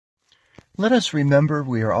Let us remember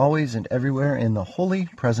we are always and everywhere in the holy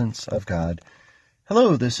presence of God.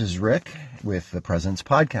 Hello, this is Rick with the Presence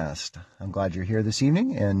Podcast. I'm glad you're here this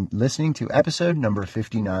evening and listening to episode number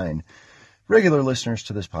 59. Regular listeners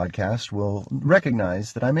to this podcast will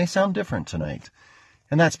recognize that I may sound different tonight.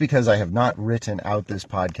 And that's because I have not written out this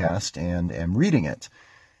podcast and am reading it.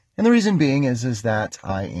 And the reason being is that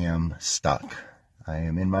I am stuck. I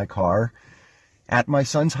am in my car at my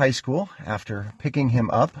son's high school after picking him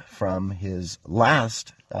up from his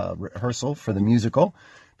last rehearsal for the musical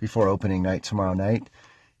before opening night tomorrow night,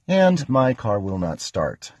 and my car will not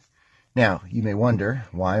start. Now, you may wonder,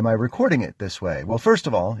 why am I recording it this way? Well, first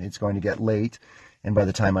of all, it's going to get late, and by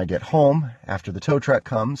the time I get home, after the tow truck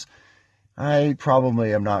comes, I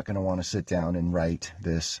probably am not going to want to sit down and write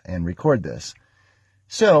this and record this.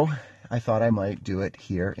 So, I thought I might do it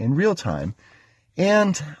here in real time.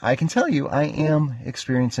 And I can tell you, I am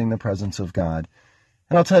experiencing the presence of God.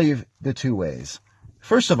 And I'll tell you the two ways.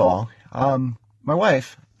 First of all, my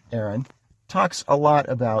wife, Erin, talks a lot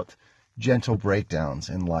about gentle breakdowns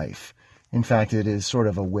in life. In fact, it is sort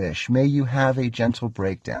of a wish. May you have a gentle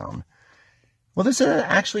breakdown. Well, this is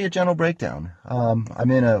actually a gentle breakdown.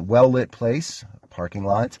 I'm in a well-lit place, a parking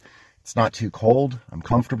lot. It's not too cold. I'm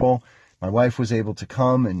comfortable. My wife was able to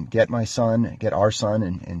come and get our son,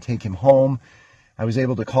 and take him home. I was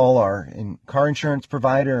able to call our car insurance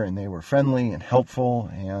provider, and they were friendly and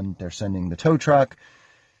helpful, and they're sending the tow truck,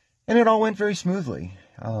 and it all went very smoothly.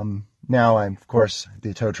 Now, of course,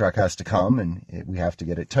 the tow truck has to come, and we have to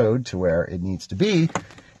get it towed to where it needs to be,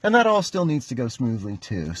 and that all still needs to go smoothly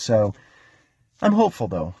too. So I'm hopeful,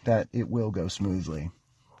 though, that it will go smoothly.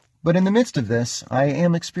 But in the midst of this, I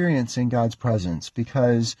am experiencing God's presence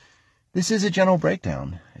because this is a gentle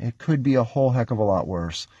breakdown. It could be a whole heck of a lot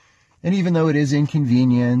worse. And even though it is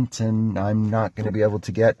inconvenient and I'm not going to be able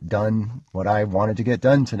to get done what I wanted to get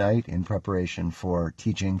done tonight in preparation for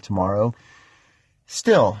teaching tomorrow,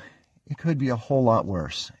 still, it could be a whole lot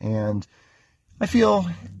worse. And I feel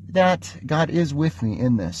that God is with me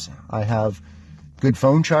in this. I have good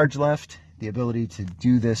phone charge left, the ability to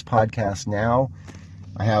do this podcast now.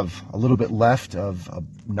 I have a little bit left of a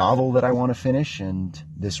novel that I want to finish, and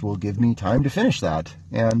this will give me time to finish that.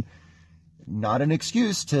 And not an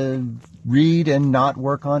excuse to read and not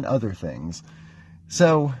work on other things.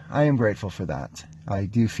 So I am grateful for that. I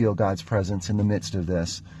do feel God's presence in the midst of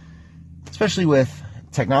this, especially with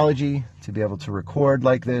technology, to be able to record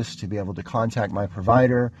like this, to be able to contact my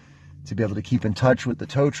provider, to be able to keep in touch with the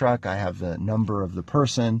tow truck. I have the number of the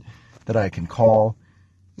person that I can call.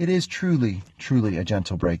 It is truly, truly a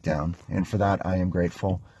gentle breakdown. And for that, I am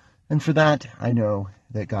grateful. And for that, I know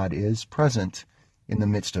that God is present in the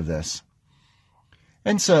midst of this.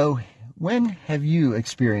 And so, when have you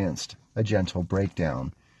experienced a gentle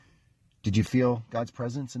breakdown? Did you feel God's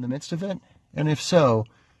presence in the midst of it? And if so,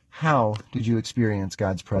 how did you experience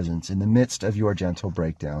God's presence in the midst of your gentle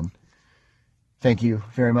breakdown? Thank you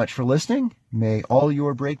very much for listening. May all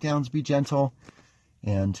your breakdowns be gentle,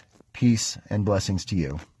 and peace and blessings to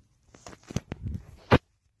you.